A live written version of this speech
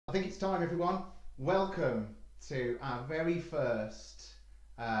I think it's time, everyone. Welcome to our very first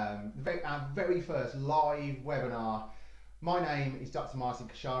live webinar. My name is Dr Martin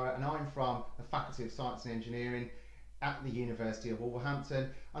Khechara and I'm from the Faculty of Science and Engineering at the University of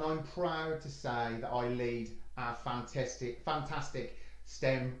Wolverhampton, and I'm proud to say that I lead our fantastic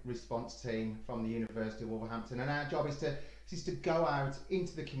STEM response team from the University of Wolverhampton, and our job is to go out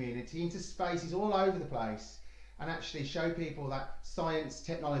into the community, into spaces all over the place, and actually show people that science,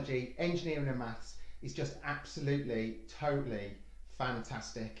 technology, engineering and maths is just absolutely, totally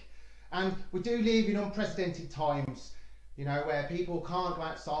fantastic. And we do live in unprecedented times, you know, where people can't go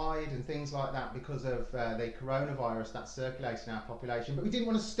outside and things like that because of the coronavirus that's circulating in our population. But we didn't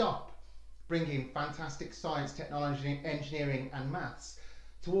want to stop bringing fantastic science, technology, engineering and maths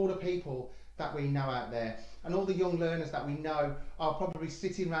to all the people that we know out there. And all the young learners that we know are probably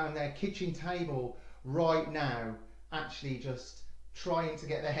sitting around their kitchen table right now, actually just trying to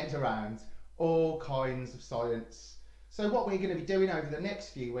get their head around all kinds of science. So what we're going to be doing over the next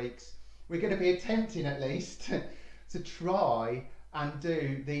few weeks, we're going to be attempting at least to try and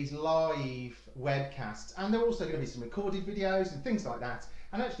do these live webcasts, and there are also going to be some recorded videos and things like that,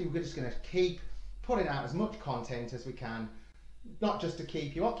 and actually we're just going to keep putting out as much content as we can, not just to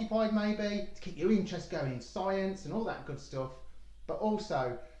keep you occupied, maybe to keep your interest going in science and all that good stuff, but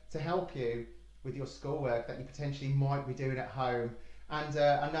also to help you with your schoolwork that you potentially might be doing at home. And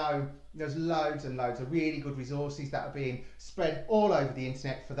I know there's loads and loads of really good resources that are being spread all over the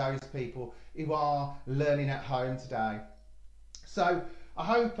internet for those people who are learning at home today. So I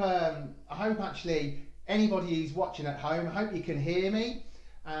hope actually anybody who's watching at home, I hope you can hear me,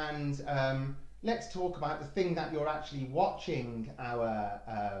 and let's talk about the thing that you're actually watching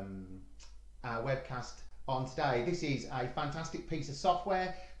our webcast on today. This is a fantastic piece of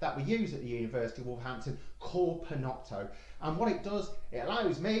software that we use at the University of Wolverhampton called Panopto, and what it does, it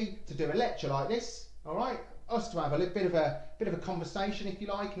allows me to do a lecture like this, all right, us to have a bit of a conversation, if you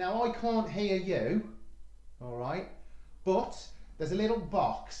like. Now I can't hear you, all right, but there's a little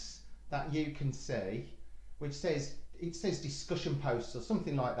box that you can see which says, it says discussion posts or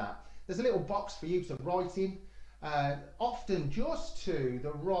something like that. There's a little box for you to write in, often just to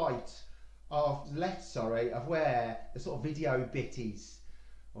the right of where the sort of video bit is.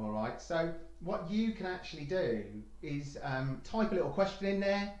 All right, so what you can actually do is type a little question in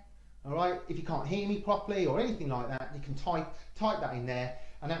there. All right, if you can't hear me properly or anything like that, you can type that in there,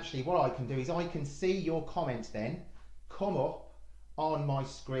 and actually what I can do is I can see your comments then come up on my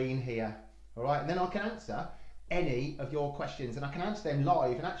screen here. All right, and then I can answer any of your questions, and I can answer them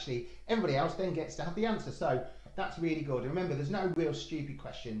live, and actually everybody else then gets to have the answer. So that's really good. And remember, there's no real stupid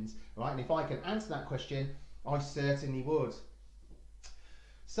questions, right? And if I can answer that question, I certainly would.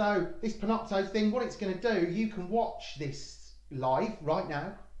 So this Panopto thing, what it's going to do, you can watch this live right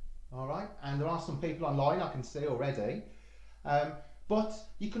now, all right? And there are some people online I can see already, but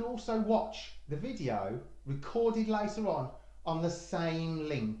you can also watch the video recorded later on the same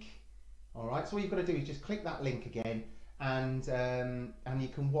link. All right, so all you've got to do is just click that link again, and you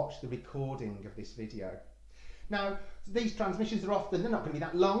can watch the recording of this video. Now, these transmissions are often, they're not going to be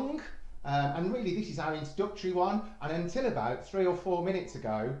that long, and really this is our introductory one, and until about 3 or 4 minutes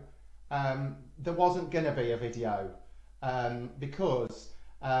ago, there wasn't going to be a video, because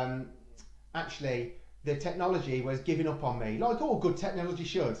actually the technology was giving up on me, like all good technology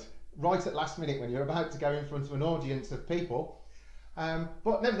should, right at last minute when you're about to go in front of an audience of people.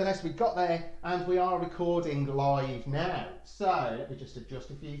 But nevertheless, we got there and we are recording live now. So let me just adjust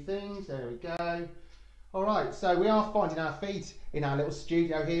a few things. There we go. All right, so we are finding our feet in our little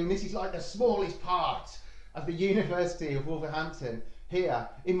studio here, and this is like the smallest part of the University of Wolverhampton here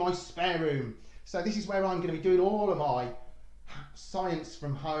in my spare room. So this is where I'm going to be doing all of my science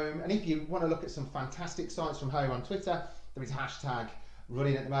from home. And if you want to look at some fantastic science from home on Twitter, there is a hashtag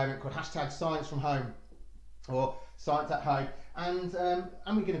running at the moment called hashtag science from home or science at home. And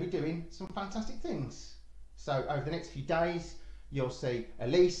we're going to be doing some fantastic things. So over the next few days, you'll see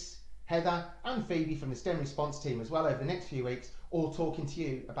Elise, Heather and Phoebe from the STEM response team as well over the next few weeks, all talking to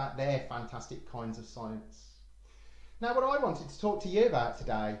you about their fantastic kinds of science. Now, what I wanted to talk to you about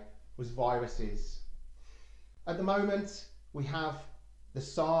today was viruses. At the moment, we have the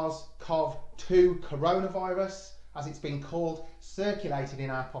SARS-CoV-2 coronavirus, as it's been called, circulating in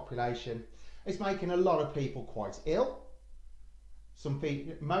our population. It's making a lot of people quite ill.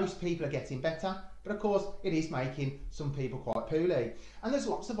 Most people are getting better, but of course it is making some people quite poorly. And there's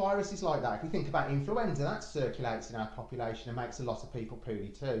lots of viruses like that. If we think about influenza, that circulates in our population and makes a lot of people poorly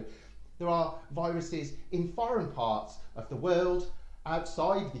too. There are viruses in foreign parts of the world,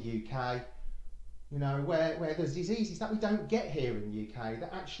 outside the UK, you know, where there's diseases that we don't get here in the UK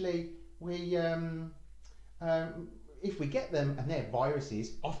that actually we, if we get them and they're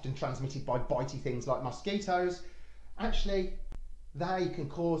viruses, often transmitted by bitey things like mosquitoes, actually they can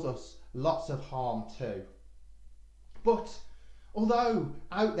cause us lots of harm too. But although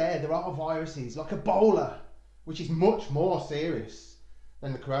out there are viruses like Ebola, which is much more serious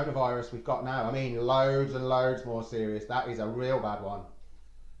than the coronavirus we've got now, I mean loads and loads more serious, that is a real bad one.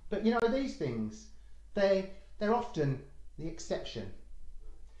 But you know, these things, they're often the exception.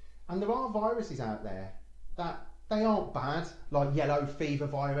 And there are viruses out there that they aren't bad, like yellow fever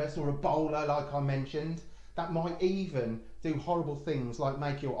virus or Ebola, like I mentioned, that might even do horrible things like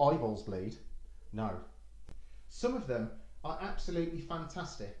make your eyeballs bleed. No. Some of them are absolutely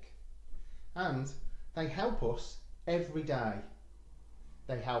fantastic and they help us every day.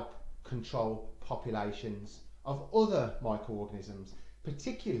 They help control populations of other microorganisms,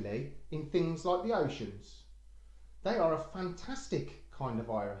 particularly in things like the oceans. They are a fantastic kind of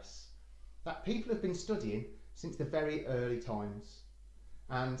virus that people have been studying since the very early times,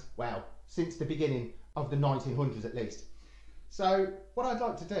 and well, since the beginning of the 1900s at least. So what I'd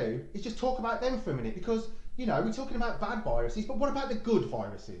like to do is just talk about them for a minute, because you know, we're talking about bad viruses, but what about the good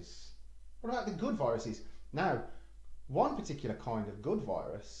viruses? What about the good viruses? Now, one particular kind of good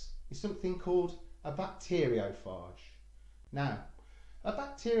virus is something called a bacteriophage. Now, a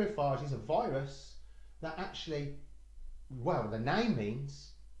bacteriophage is a virus that actually, well, the name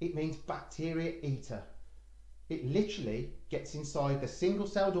means, it means bacteria eater. It literally gets inside the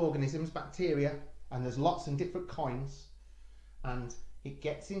single-celled organisms, bacteria, and there's lots and different kinds, and it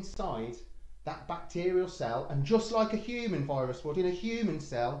gets inside that bacterial cell, and just like a human virus would in a human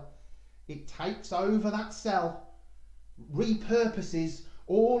cell, it takes over that cell, repurposes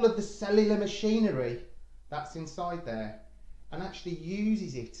all of the cellular machinery that's inside there, and actually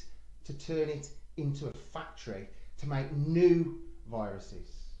uses it to turn it into a factory to make new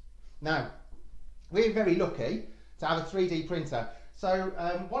viruses. Now, we're very lucky to have a 3D printer. So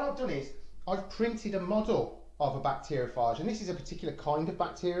what I've done is I've printed a model of a bacteriophage, and this is a particular kind of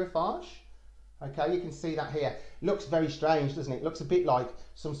bacteriophage. Okay, you can see that here. Looks very strange, doesn't it? Looks a bit like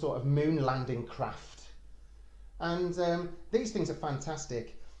some sort of moon landing craft. And these things are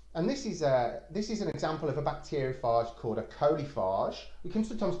fantastic. And this is an example of a bacteriophage called a coliphage. We can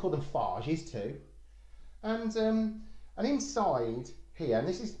sometimes call them phages too. And inside here, and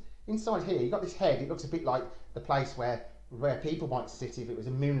this is inside here, you've got this head. It looks a bit like the place where people might sit if it was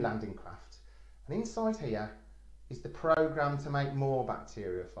a moon landing craft. And inside here is the program to make more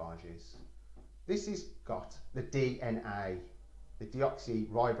bacteriophages. This has got the DNA, the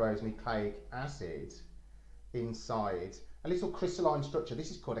deoxyribonucleic acid, inside a little crystalline structure.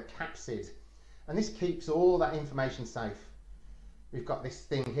 This is called a capsid, and this keeps all that information safe. We've got this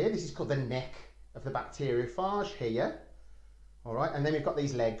thing here. This is called the neck of the bacteriophage here. All right, and then we've got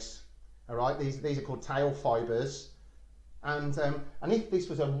these legs. All right, these are called tail fibers. And if this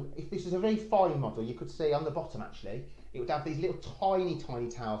was a very fine model, you could see on the bottom actually, it would have these little tiny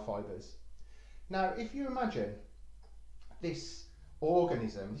tail fibers. Now, if you imagine this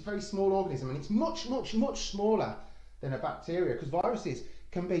organism, this very small organism, and it's much smaller than a bacteria, because viruses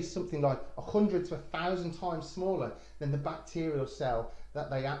can be something like 100 to 1,000 times smaller than the bacterial cell that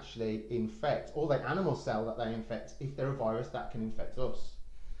they actually infect, or the animal cell that they infect, if they're a virus that can infect us.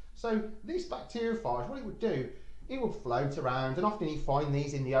 So this bacteriophage, what it would do, it would float around, and often you find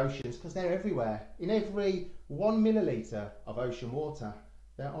these in the oceans because they're everywhere. In every 1 milliliter of ocean water,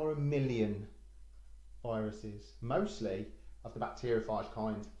 there are 1 million viruses, mostly of the bacteriophage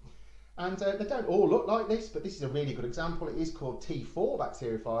kind. And they don't all look like this, but this is a really good example. It is called T4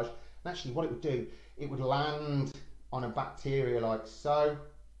 bacteriophage. And actually what it would do, it would land on a bacteria like so.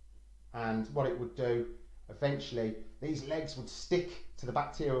 And what it would do, eventually, these legs would stick to the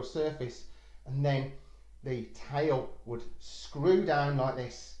bacterial surface, and then the tail would screw down like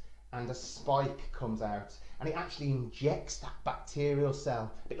this, and a spike comes out. And it actually injects that bacterial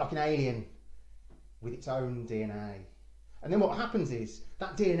cell, a bit like an alien, with its own DNA. And then what happens is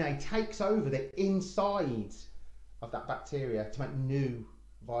that DNA takes over the inside of that bacteria to make new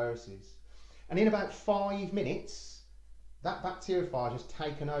viruses. And in about 5 minutes, that bacteriophage has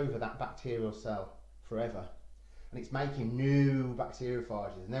taken over that bacterial cell forever. And it's making new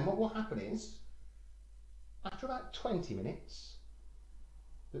bacteriophages. And then what will happen is, after about 20 minutes,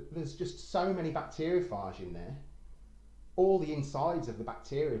 there's just so many bacteriophage in there, all the insides of the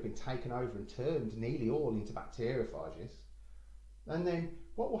bacteria have been taken over and turned nearly all into bacteriophages. And then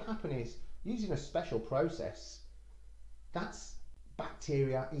what will happen is, using a special process, that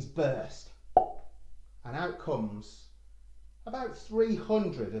bacteria is burst, and out comes about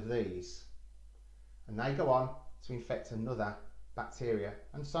 300 of these. and they go on to infect another bacteria,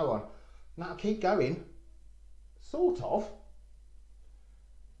 and so on. And that'll keep going, sort of,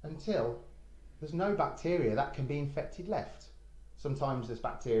 until there's no bacteria that can be infected left. Sometimes there's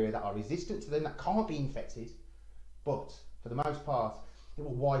bacteria that are resistant to them that can't be infected, but for the most part it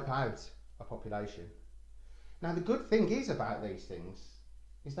will wipe out a population. Now the good thing is about these things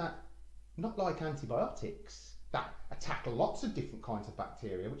is that, not like antibiotics that attack lots of different kinds of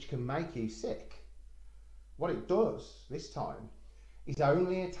bacteria which can make you sick, what it does this time is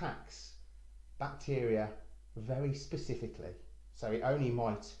only attacks bacteria very specifically. So it only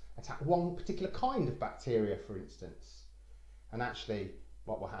might attack one particular kind of bacteria, for instance. And actually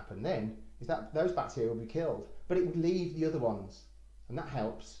what will happen then is that those bacteria will be killed, but it would leave the other ones, and that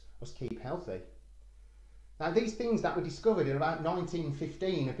helps us keep healthy. Now these things that were discovered in about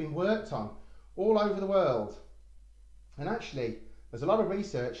 1915 have been worked on all over the world, and actually there's a lot of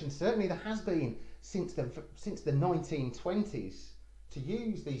research, and certainly there has been since the 1920s, to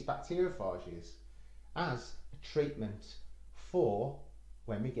use these bacteriophages as a treatment for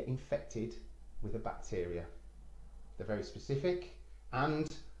when we get infected with a bacteria. They're very specific,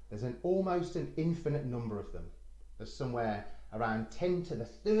 and there's almost an infinite number of them. There's somewhere around 10 to the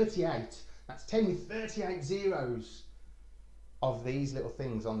 38, that's 10 with 38 zeros, of these little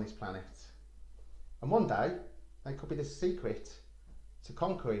things on this planet. And one day they could be the secret to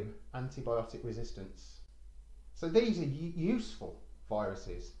conquering antibiotic resistance. So these are useful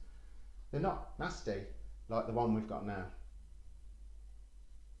viruses. They're not nasty like the one we've got now.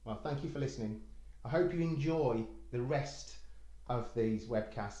 Well, thank you for listening. I hope you enjoy the rest of these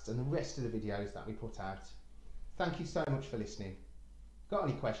webcasts and the rest of the videos that we put out. Thank you so much for listening. Got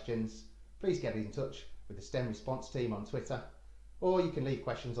any questions, please get in touch with the STEM response team on Twitter, or you can leave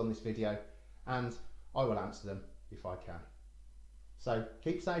questions on this video and I will answer them if I can. So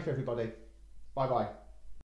keep safe everybody. Bye bye.